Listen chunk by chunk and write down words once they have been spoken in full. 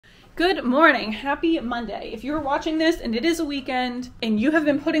Good morning, happy Monday. If you're watching this and it is a weekend and you have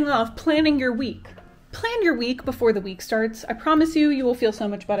been putting off planning your week, plan your week before the week starts. I promise you, you will feel so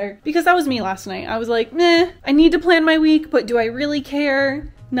much better. Because that was me last night. I was like, meh, I need to plan my week, but do I really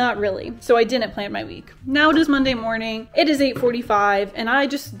care? Not really. So I didn't plan my week. Now it is Monday morning. It is 8:45 and I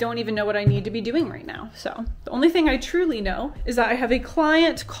just don't even know what I need to be doing right now. So the only thing I truly know is that I have a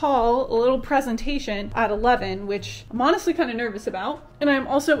client call, a little presentation at 11, which I'm honestly kind of nervous about. And I'm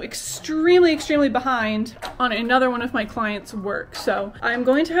also extremely behind on another one of my clients' work. So I'm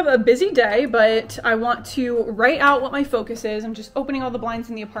going to have a busy day, but I want to write out what my focus is. I'm just opening all the blinds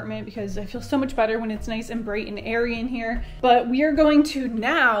in the apartment because I feel so much better when it's nice and bright and airy in here. But we are going to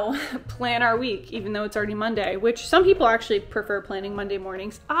now plan our week, even though it's already Monday, which some people actually prefer planning Monday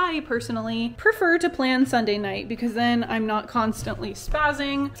mornings. I personally prefer to plan Sunday night because then I'm not constantly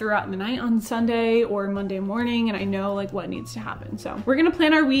spazzing throughout the night on Sunday or Monday morning, and I know like what needs to happen. So we're gonna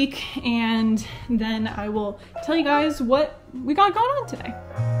plan our week and then I will tell you guys what we got going on today.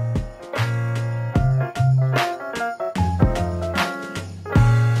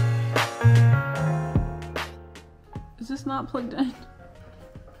 Is this not plugged in?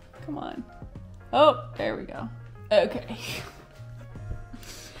 Come on. Oh, there we go. Okay.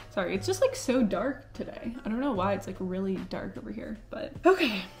 Sorry, it's just like so dark today. I don't know why it's like really dark over here, but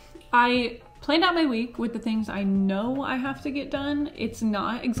okay. I planned out my week with the things I know I have to get done. It's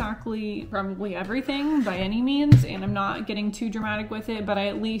not exactly probably everything by any means, and I'm not getting too dramatic with it, but I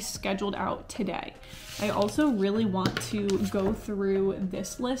at least scheduled out today. I also really want to go through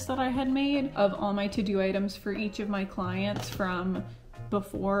this list that I had made of all my to-do items for each of my clients from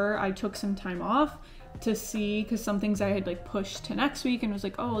before I took some time off to see, because some things I had like pushed to next week and was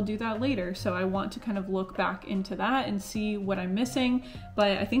like, oh, I'll do that later. So I want to kind of look back into that and see what I'm missing.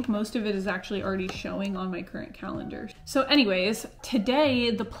 But I think most of it is actually already showing on my current calendar. So anyways, today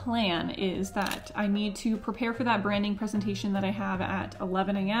the plan is that I need to prepare for that branding presentation that I have at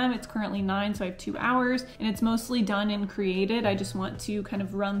 11 a.m. It's currently 9, so I have 2 hours and it's mostly done and created. I just want to kind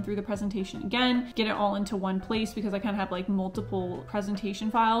of run through the presentation again, get it all into one place because I kind of have like multiple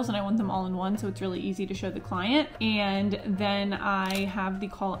presentation files and I want them all in one, so it's really easy to show the client. And then I have the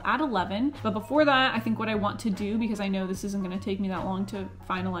call at 11. But before that, I think what I want to do, because I know this isn't going to take me that long to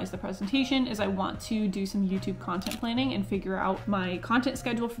finalize the presentation, is I want to do some YouTube content planning and figure out my content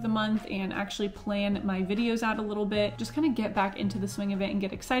schedule for the month and actually plan my videos out a little bit, just kind of get back into the swing of it and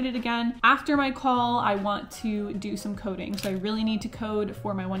get excited again. After my call, I want to do some coding. So I really need to code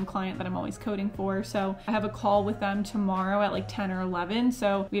for my one client that I'm always coding for. So I have a call with them tomorrow at like 10 or 11.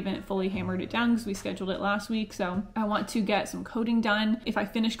 So we haven't fully hammered it down because we scheduled it last week. So I want to get some coding done. If I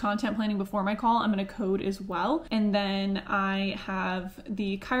finish content planning before my call, I'm going to code as well. And then I have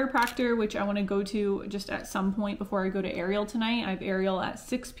the chiropractor, which I want to go to just at some point before I go to aerial tonight. I have aerial at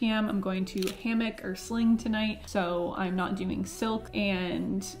 6 p.m. I'm going to hammock or sling tonight, so I'm not doing silk.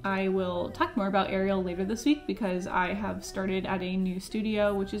 And I will talk more about aerial later this week because I have started at a new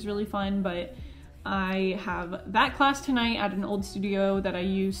studio, which is really fun, but I have that class tonight at an old studio that I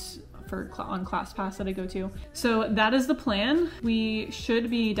use on ClassPass that I go to. So that is the plan. We should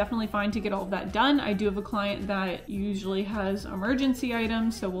be definitely fine to get all of that done. I do have a client that usually has emergency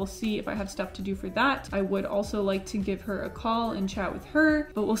items, so we'll see if I have stuff to do for that. I would also like to give her a call and chat with her,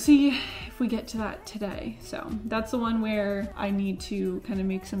 but we'll see if we get to that today. So that's the one where I need to kind of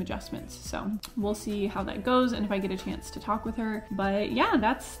make some adjustments. So we'll see how that goes and if I get a chance to talk with her. But yeah,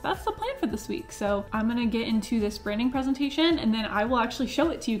 that's the plan for this week. So I'm gonna get into this branding presentation and then I will actually show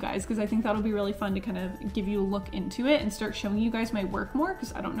it to you guys because I think that'll be really fun to kind of give you a look into it and start showing you guys my work more,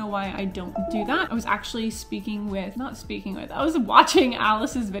 because I don't know why I don't do that. I was actually I was watching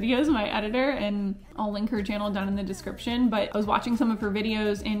Alice's videos, my editor, and I'll link her channel down in the description, but I was watching some of her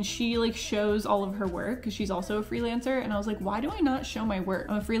videos and she like shows all of her work because she's also a freelancer, and I was like, why do I not show my work?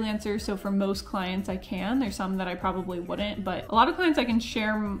 I'm a freelancer, so for most clients I can. There's some that I probably wouldn't, but a lot of clients I can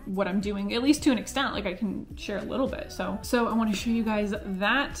share what I'm doing, at least to an extent. Like I can share a little bit. So I want to show you guys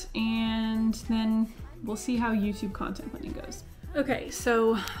that, and then we'll see how YouTube content planning goes. Okay,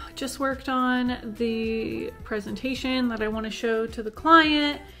 so just worked on the presentation that I want to show to the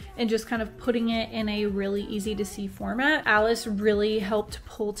client and just kind of putting it in a really easy to see format. Alice really helped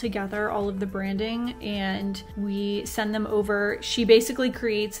pull together all of the branding and we send them over. She basically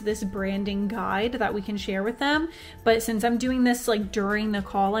creates this branding guide that we can share with them. But since I'm doing this like during the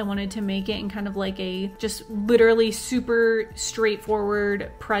call, I wanted to make it in kind of like a just literally super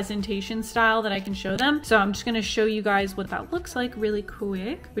straightforward presentation style that I can show them. So I'm just gonna show you guys what that looks like really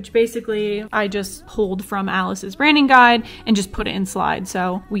quick, which basically I just pulled from Alice's branding guide and just put it in slides.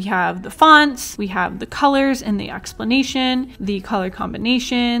 So we have the fonts, we have the colors and the explanation, the color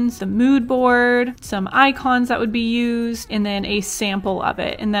combinations, the mood board, some icons that would be used, and then a sample of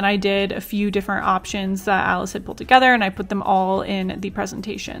it. And then I did a few different options that Alice had pulled together, and I put them all in the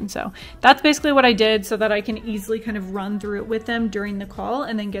presentation. So that's basically what I did so that I can easily kind of run through it with them during the call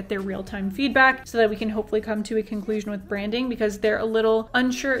and then get their real-time feedback so that we can hopefully come to a conclusion with branding, because they're a little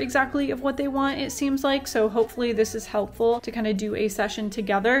unsure exactly of what they want, it seems like. So hopefully this is helpful to kind of do a session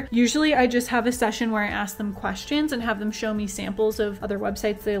together. Usually I just have a session where I ask them questions and have them show me samples of other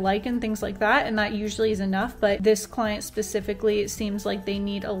websites they like and things like that, and that usually is enough. But this client specifically, it seems like they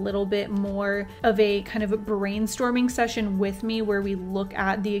need a little bit more of a kind of a brainstorming session with me where we look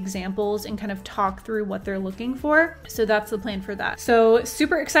at the examples and kind of talk through what they're looking for. So that's the plan for that. So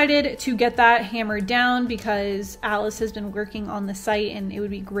super excited to get that hammered down, because Alice has been working on the site, and it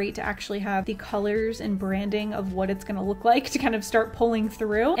would be great to actually have the colors and branding of what it's going to look like to kind of start pulling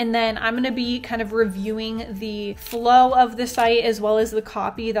through. And then I'm going to be kind of reviewing the flow of the site as well as the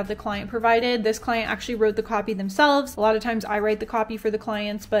copy that the client provided. This client actually wrote the copy themselves. A lot of times I write the copy for the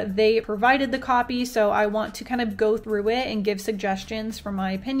clients, but they provided the copy, so I want to kind of go through it and give suggestions from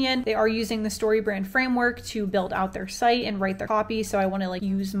my opinion. They are using the StoryBrand framework to build out their site and write their copy, so I want to like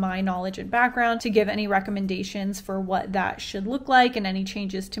use my knowledge and background to give any recommendations for what that should look like and any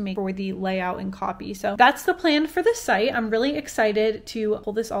changes to make for the layout and copy. So that's the plan for the site. I'm really excited to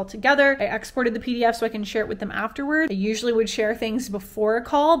pull this all together. I exported the PDF so I can share it with them afterward. I usually would share things before a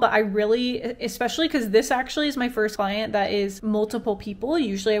call, but I really, especially because this actually is my first client that is multiple people.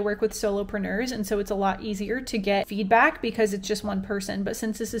 Usually I work with solopreneurs, and so it's a lot easier to get feedback because it's just one person. But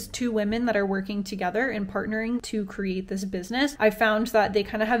since this is two women that are working together and partnering to create this business, I found that they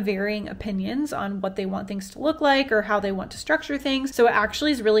kind of have varying opinions on what they want things to look like or how they want to structure things. So it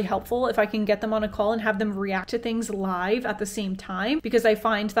actually is really helpful if I can get them on a call and have them react to things live at the same time, because I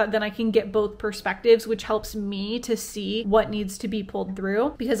find that then I can get both perspectives, which helps me to see what needs to be pulled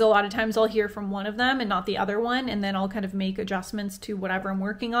through, because a lot of times I'll hear from one of them and not the other one, and then I'll kind of make adjustments to whatever I'm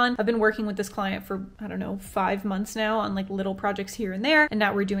working on. I've been working with this client for, I don't know, 5 months now on like little projects here and there, and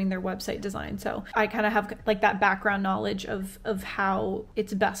now we're doing their website design. So I kind of have like that background knowledge of how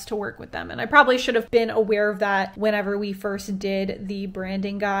it's best to work with them. And I probably should have been aware of that whenever we first did the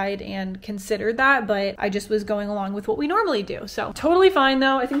branding guide and considered that, but I just was going along with what we normally do. So totally fine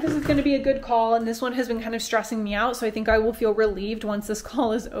though. I think this is going to be a good call, and this one has been kind of stressing me out. So I think I will feel relieved once this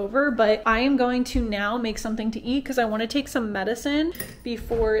call is over, but I am going to now make something to eat because I want to take some medicine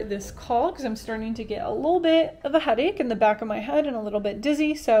before this call, because I'm starting to get a little bit of a headache in the back of my head and a little bit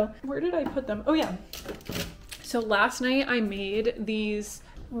dizzy. So where did I put them? Oh yeah. So last night I made these,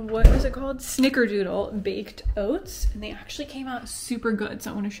 what is it called? Snickerdoodle baked oats, and they actually came out super good.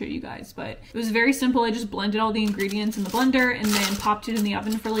 So I want to show you guys, but it was very simple. I just blended all the ingredients in the blender and then popped it in the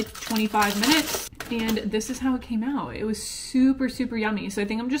oven for like 25 minutes. And this is how it came out. It was super, super yummy. So I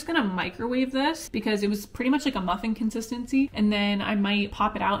think I'm just gonna microwave this because it was pretty much like a muffin consistency. And then I might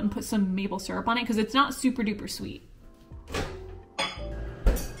pop it out and put some maple syrup on it because it's not super duper sweet.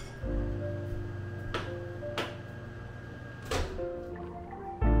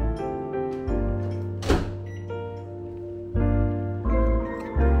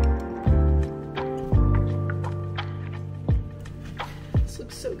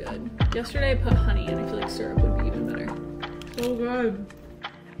 So good. Yesterday I put honey and I feel like syrup would be even better. So good.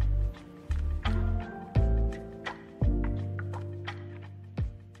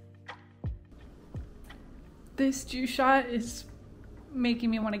 This juice shot is making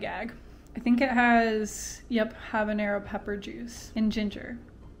me want to gag. I think it has, yep, habanero pepper juice and ginger.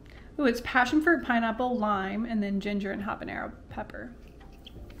 Oh, it's passion fruit, pineapple, lime, and then ginger and habanero pepper.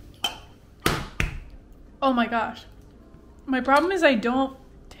 Oh my gosh. My problem is I don't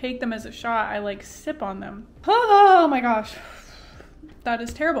take them as a shot. I like sip on them. Oh my gosh. That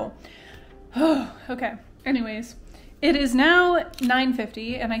is terrible. Oh, okay. Anyways, it is now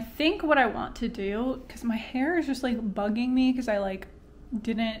 9:50, and I think what I want to do, because my hair is just like bugging me because I like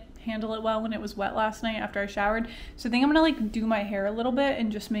didn't handle it well when it was wet last night after I showered. So I think I'm gonna like do my hair a little bit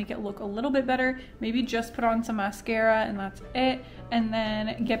and just make it look a little bit better. Maybe just put on some mascara and that's it. And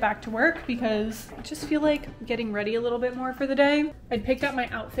then get back to work because I just feel like getting ready a little bit more for the day. I picked up my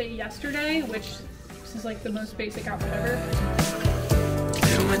outfit yesterday, which this is like the most basic outfit ever.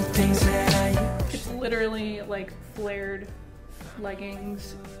 It's literally like flared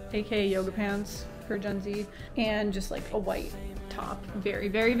leggings, aka yoga pants for Gen Z, and just like a white top. Very,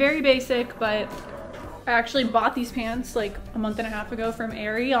 very, very basic, but I actually bought these pants like a month and a half ago from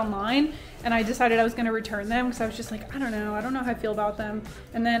Aerie online, and I decided I was gonna return them because I was just like, I don't know how I feel about them.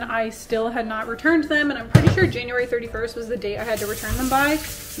 And then I still had not returned them, and I'm pretty sure January 31st was the date I had to return them by.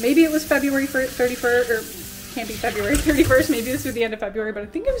 Maybe it was February 31st, or can't be February 31st, maybe this was the end of February, but I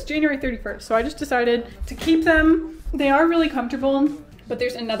think it was January 31st. So I just decided to keep them. They are really comfortable. But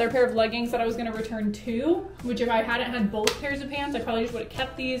there's another pair of leggings that I was gonna return too, which if I hadn't had both pairs of pants, I probably just would have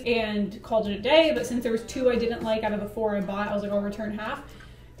kept these and called it a day. But since there was 2 I didn't like out of the 4 I bought, I was like, I'll return half.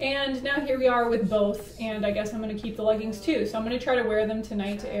 And now here we are with both, and I guess I'm gonna keep the leggings too. So I'm gonna try to wear them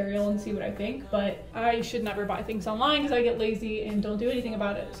tonight to Ariel and see what I think, but I should never buy things online because I get lazy and don't do anything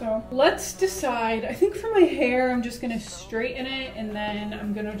about it. So let's decide. I think for my hair, I'm just gonna straighten it, and then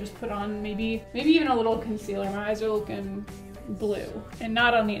I'm gonna just put on maybe even a little concealer. My eyes are looking blue, and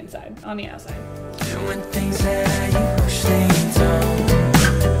not on the inside, on the outside. Doing things that I usually don't.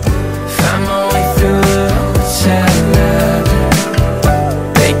 Find my way through a hotel,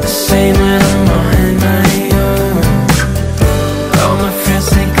 make the same when I'm on my own. All my friends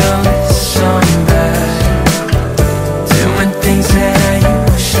think I'm this song bad. Doing things that I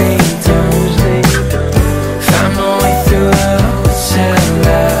usually don't. Find my way through a hotel,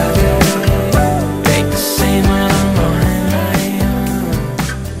 make the same when I'm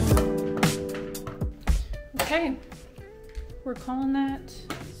we're calling that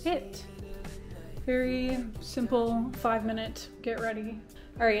it. Very simple 5-minute get ready.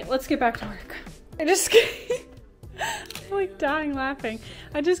 All right, let's get back to work. I just came, I'm like dying laughing.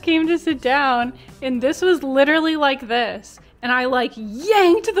 I just came to sit down and this was literally like this. And I like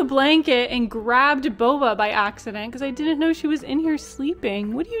yanked the blanket and grabbed Boba by accident because I didn't know she was in here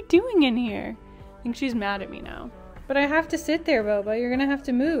sleeping. What are you doing in here? I think she's mad at me now. But I have to sit there, Boba. You're gonna have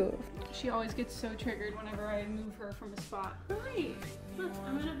to move. She always gets so triggered whenever I move her from a spot. Alright, look,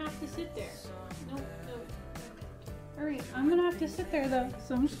 I'm gonna have to sit there. Nope. Alright, I'm gonna have to sit there though,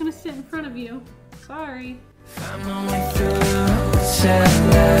 so I'm just gonna sit in front of you. Sorry. I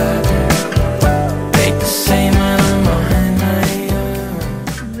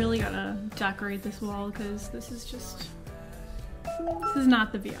really gotta decorate this wall because this is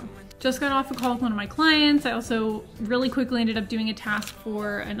not the view. Just got off a call with one of my clients. I also really quickly ended up doing a task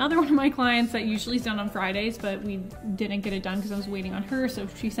for another one of my clients that usually is done on Fridays, but we didn't get it done because I was waiting on her. So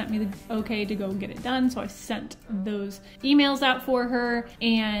she sent me the okay to go get it done. So I sent those emails out for her.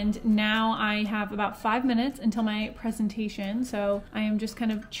 And now I have about 5 minutes until my presentation. So I am just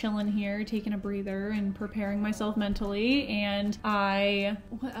kind of chilling here, taking a breather and preparing myself mentally. And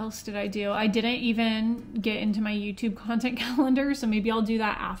what else did I do? I didn't even get into my YouTube content calendar. So maybe I'll do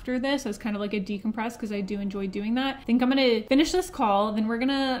that after this. So it's kind of like a decompress because I do enjoy doing that. I think I'm gonna finish this call, then we're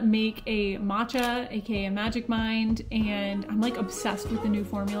gonna make a matcha, aka Magic Mind, and I'm like obsessed with the new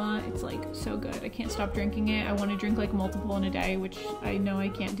formula. It's like so good. I can't stop drinking it. I want to drink like multiple in a day, which I know I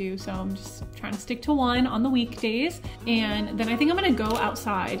can't do, so I'm just trying to stick to one on the weekdays. And then I think I'm gonna go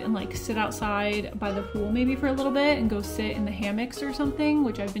outside and like sit outside by the pool maybe for a little bit and go sit in the hammocks or something,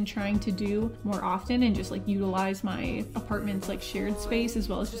 which I've been trying to do more often and just like utilize my apartment's like shared space as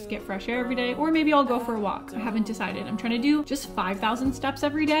well as just get fresh air every day. Or maybe I'll go for a walk. I haven't decided. I'm trying to do just 5,000 steps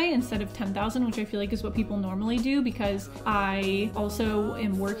every day instead of 10,000, which I feel like is what people normally do because I also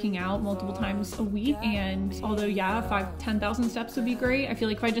am working out multiple times a week. And although yeah, 10,000 steps would be great, I feel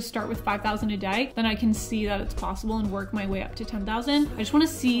like if I just start with 5,000 a day, then I can see that it's possible and work my way up to 10,000. I just want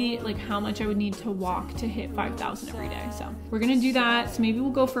to see like how much I would need to walk to hit 5,000 every day. So we're gonna do that. So maybe we'll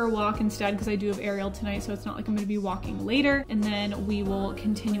go for a walk instead because I do have Ariel tonight, so it's not like I'm gonna be walking later. And then we will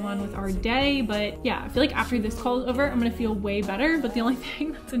continue on with our day. But yeah, I feel like after this call is over, I'm gonna feel way better. But the only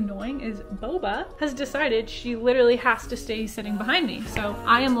thing that's annoying is Boba has decided she literally has to stay sitting behind me. So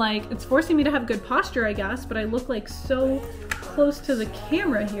I am like, it's forcing me to have good posture, I guess, but I look like so close to the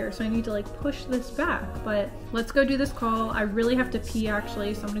camera here, so I need to like push this back. But let's go do this call. I really have to pee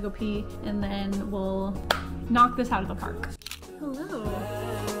actually, so I'm gonna go pee and then we'll knock this out of the park. Hello.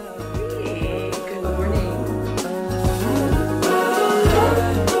 Hey, good morning.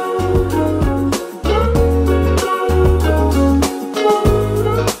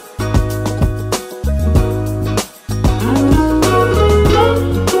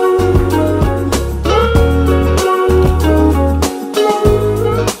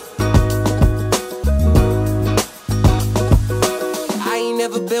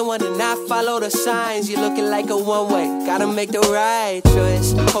 Follow the signs, you're looking like a one-way. Gotta make the right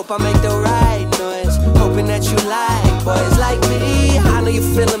choice. Hope I make the right noise. Hoping that you like boys like me. I know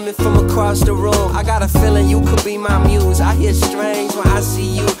you're feeling me from across the room. I got a feeling you could be my muse. I hear strange when I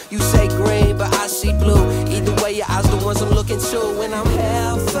see you. You say green, but I see blue. Either way, your eyes the ones I'm looking to. When I'm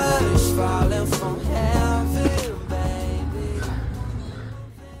hell first, falling from hell.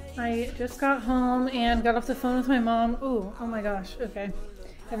 I just got home and got off the phone with my mom. Ooh, oh my gosh, okay.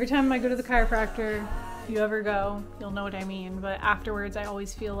 Every time I go to the chiropractor, if you ever go, you'll know what I mean, but afterwards I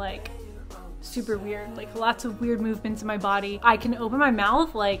always feel like super weird, like lots of weird movements in my body. I can open my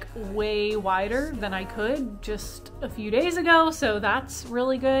mouth like way wider than I could just a few days ago, so that's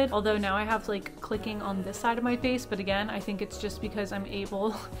really good. Although now I have like clicking on this side of my face, but again, I think it's just because I'm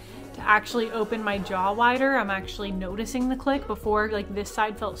able to actually open my jaw wider. I'm actually noticing the click. Before, like this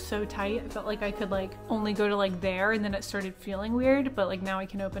side felt so tight. I felt like I could like only go to like there, and then it started feeling weird, but like now I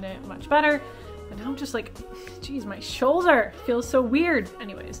can open it much better. But now I'm just like, geez, my shoulder feels so weird.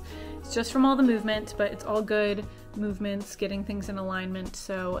 Anyways, it's just from all the movement, but it's all good movements, getting things in alignment.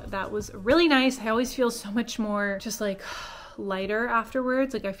 So that was really nice. I always feel so much more just like lighter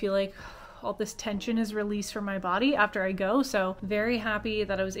afterwards. Like I feel like all this tension is released from my body after I go. So very happy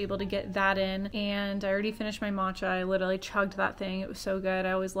that I was able to get that in. And I already finished my matcha. I literally chugged that thing. It was so good.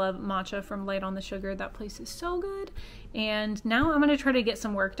 I always love matcha from Light on the Sugar. That place is so good. And now I'm gonna try to get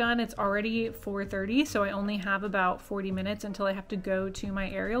some work done. It's already 4:30, so I only have about 40 minutes until I have to go to my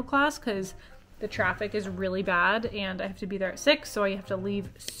aerial class because the traffic is really bad and I have to be there at 6, so I have to leave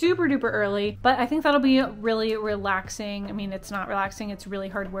super duper early. But I think that'll be really relaxing. I mean, it's not relaxing, it's really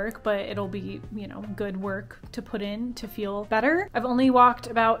hard work, but it'll be, you know, good work to put in to feel better. I've only walked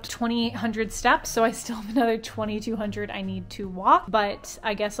about 2,800 steps, so I still have another 2,200 I need to walk, but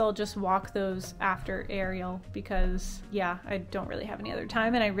I guess I'll just walk those after aerial because yeah, I don't really have any other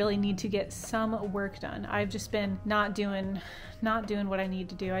time and I really need to get some work done. I've just been not doing what I need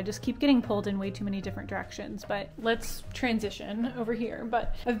to do. I just keep getting pulled in way too many different directions, but let's transition over here.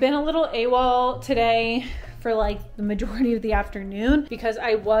 But I've been a little AWOL today for like the majority of the afternoon because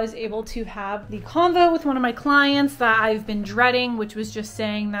I was able to have the convo with one of my clients that I've been dreading, which was just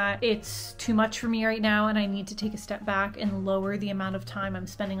saying that it's too much for me right now and I need to take a step back and lower the amount of time I'm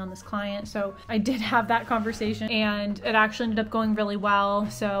spending on this client. So I did have that conversation and it actually ended up going really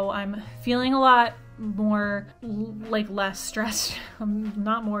well. So I'm feeling a lot more like less stressed,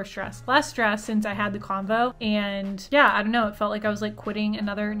 not more stressed, less stressed since I had the convo. And yeah, I don't know, it felt like I was like quitting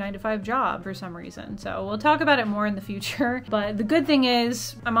another 9-to-5 job for some reason. So we'll talk about it more in the future. But the good thing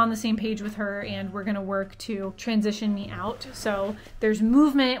is I'm on the same page with her and we're gonna work to transition me out. So there's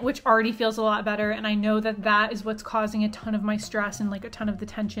movement, which already feels a lot better. And I know that that is what's causing a ton of my stress and like a ton of the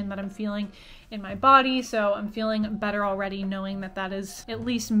tension that I'm feeling in my body. So I'm feeling better already knowing that that is at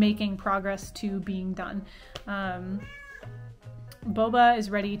least making progress to being done. Boba is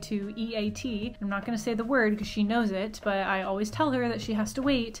ready to EAT. I'm not going to say the word because she knows it, but I always tell her that she has to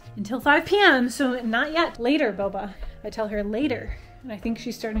wait until 5 p.m. So not yet. Later, Boba. I tell her later. And I think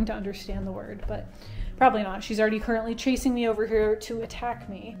she's starting to understand the word, but probably not. She's already currently chasing me over here to attack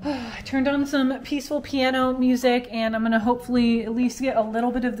me. I turned on some peaceful piano music and I'm gonna hopefully at least get a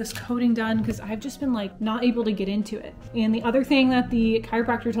little bit of this coding done because I've just been like not able to get into it. And the other thing that the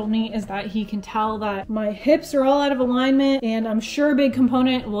chiropractor told me is that he can tell that my hips are all out of alignment, and I'm sure a big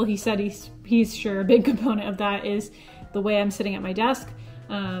component, well, he said he's sure a big component of that is the way I'm sitting at my desk.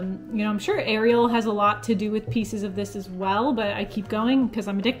 You know, I'm sure aerial has a lot to do with pieces of this as well, but I keep going because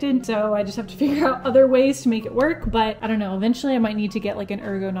I'm addicted. So I just have to figure out other ways to make it work. But I don't know, eventually I might need to get like an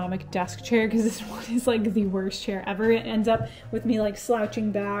ergonomic desk chair because this one is like the worst chair ever. It ends up with me like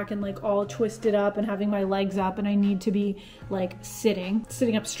slouching back and like all twisted up and having my legs up, and I need to be like sitting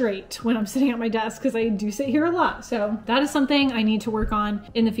up straight when I'm sitting at my desk because I do sit here a lot. So that is something I need to work on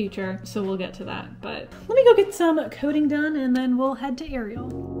in the future. So we'll get to that. But let me go get some coding done and then we'll head to aerial.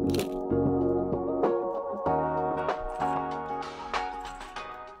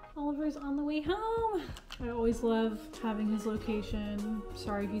 Oliver's on the way home. I always love having his location.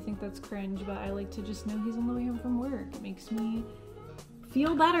 Sorry if you think that's cringe, but I like to just know he's on the way home from work. It makes me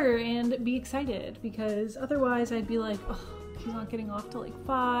feel better and be excited because otherwise I'd be like, oh, he's not getting off till like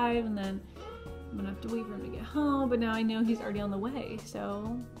 5 and then I'm gonna have to wait for him to get home. But now I know he's already on the way.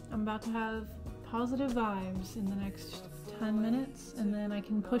 So I'm about to have positive vibes in the next 10 minutes and then I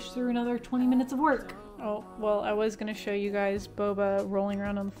can push through another 20 minutes of work. Oh, well, I was gonna show you guys Boba rolling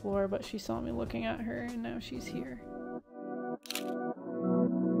around on the floor, but she saw me looking at her and now she's here.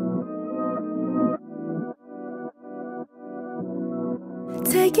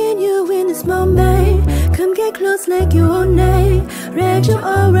 Taking you in this moment, come get close like you own it. Read your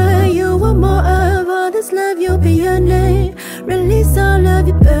aura, you want more of all this love, you'll be your name. Release all of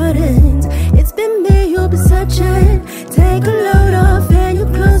your burdens, it's been me you'll be searching. Take a load off and your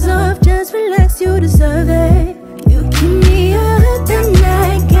clothes off, just relax, you deserve it. You keep me up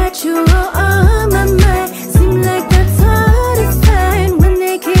tonight, got you all on my mind. Seem like that's hard to find when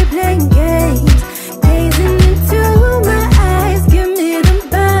they keep playing games. Gazing into my eyes, give me them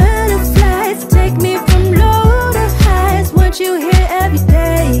birds.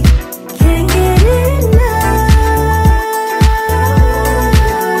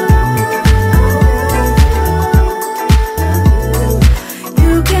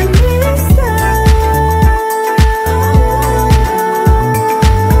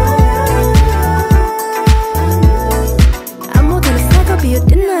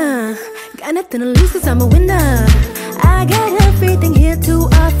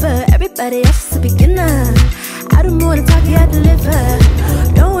 Everybody else is a beginner. I do more than talk, you have to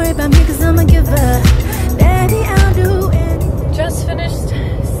deliver. Don't worry about me, cause I'm a giver. Daddy, I'll do it. Just finished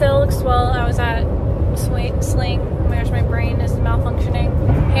silks while I was at Sling. Oh my gosh, my brain is malfunctioning.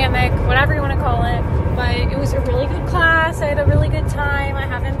 Hammock, whatever you want to call it. But it was a really good class. I had a really good time. I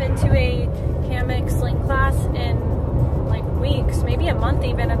haven't been to a hammock sling class in like weeks, maybe a month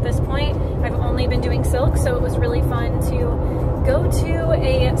even at this point. I've only been doing silk, so it was really fun to go to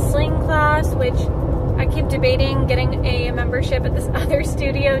a sling class, which I keep debating getting a membership at this other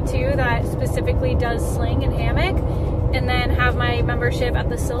studio too that specifically does sling and hammock, and then have my membership at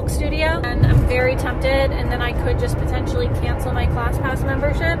the silk studio. And I'm very tempted, and then I could just potentially cancel my ClassPass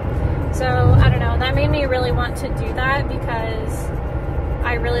membership. So I don't know, that made me really want to do that because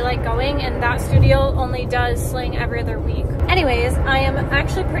I really like going, and that studio only does sling every other week. Anyways, I am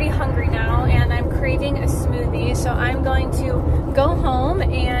actually pretty hungry now and I'm craving a smoothie, so I'm going to go home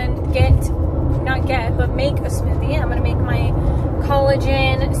and make a smoothie. I'm gonna make my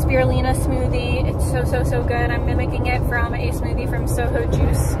collagen spirulina smoothie. It's so good. I'm mimicking it from a smoothie from Soho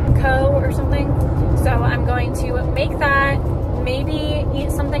Juice Co. or something. So I'm going to make that, maybe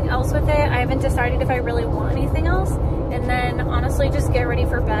eat something else with it. I haven't decided if I really want anything else. And then honestly just get ready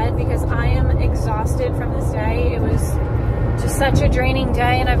for bed because I am exhausted from this day. It was just such a draining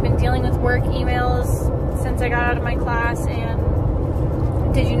day, and I've been dealing with work emails since I got out of my class.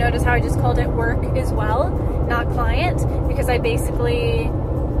 And did you notice how I just called it work as well, not client? Because I basically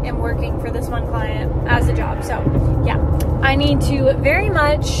am working for this one client as a job. So yeah, I need to very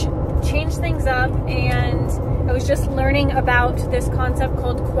much change things up. And I was just learning about this concept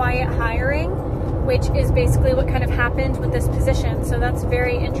called quiet hiring, which is basically what kind of happened with this position. So that's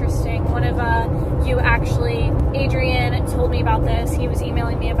very interesting. One of you actually, Adrian, told me about this. He was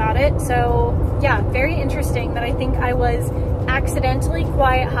emailing me about it. So yeah, very interesting that I think I was accidentally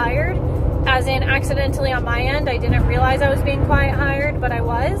quiet hired, as in accidentally on my end. I didn't realize I was being quiet hired, but I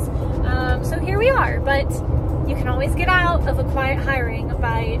was. So here we are. But you can always get out of a quiet hiring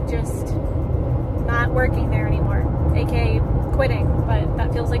by just not working there anymore, aka quitting, but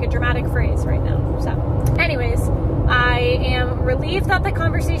that feels like a dramatic phrase right now. So anyways, I am relieved that the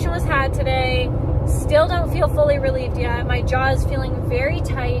conversation was had today. Still don't feel fully relieved yet. My jaw is feeling very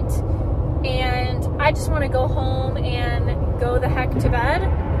tight, and I just want to go home and go the heck to bed.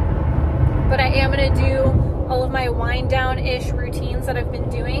 But I am going to do all of my wind down-ish routines that I've been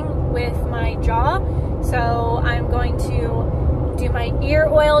doing with my jaw. So I'm going to do my ear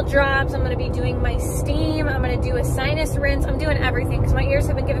oil drops. I'm going to be doing my steam. I'm going to do a sinus rinse. I'm doing everything because my ears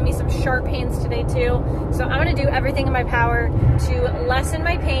have been giving me some sharp pains today too. So I'm going to do everything in my power to lessen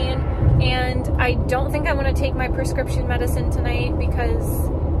my pain. And I don't think I want to take my prescription medicine tonight because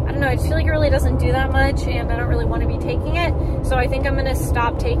I don't know, I just feel like it really doesn't do that much and I don't really want to be taking it. So I think I'm going to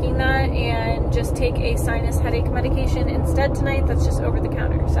stop taking that and just take a sinus headache medication instead tonight. That's just over the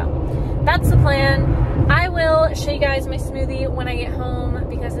counter. So that's the plan. I will show you guys my smoothie when I get home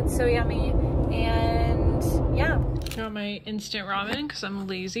because it's so yummy. And yeah. Got my instant ramen because I'm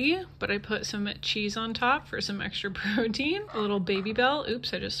lazy, but I put some cheese on top for some extra protein. A little Baby Bell.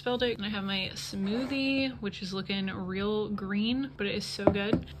 Oops, I just spilled it. And I have my smoothie, which is looking real green, but it is so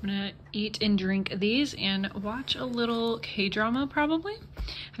good. I'm gonna eat and drink these and watch a little K-drama probably.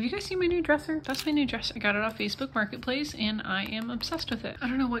 Have you guys seen my new dresser? That's my new dresser. I got it off Facebook Marketplace and I am obsessed with it. I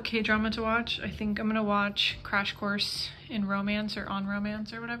don't know what K-drama to watch. I think I'm gonna watch Crash Course in Romance or On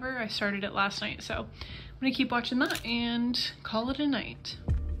Romance or whatever. I started it last night, so I'm gonna keep watching that and call it a night.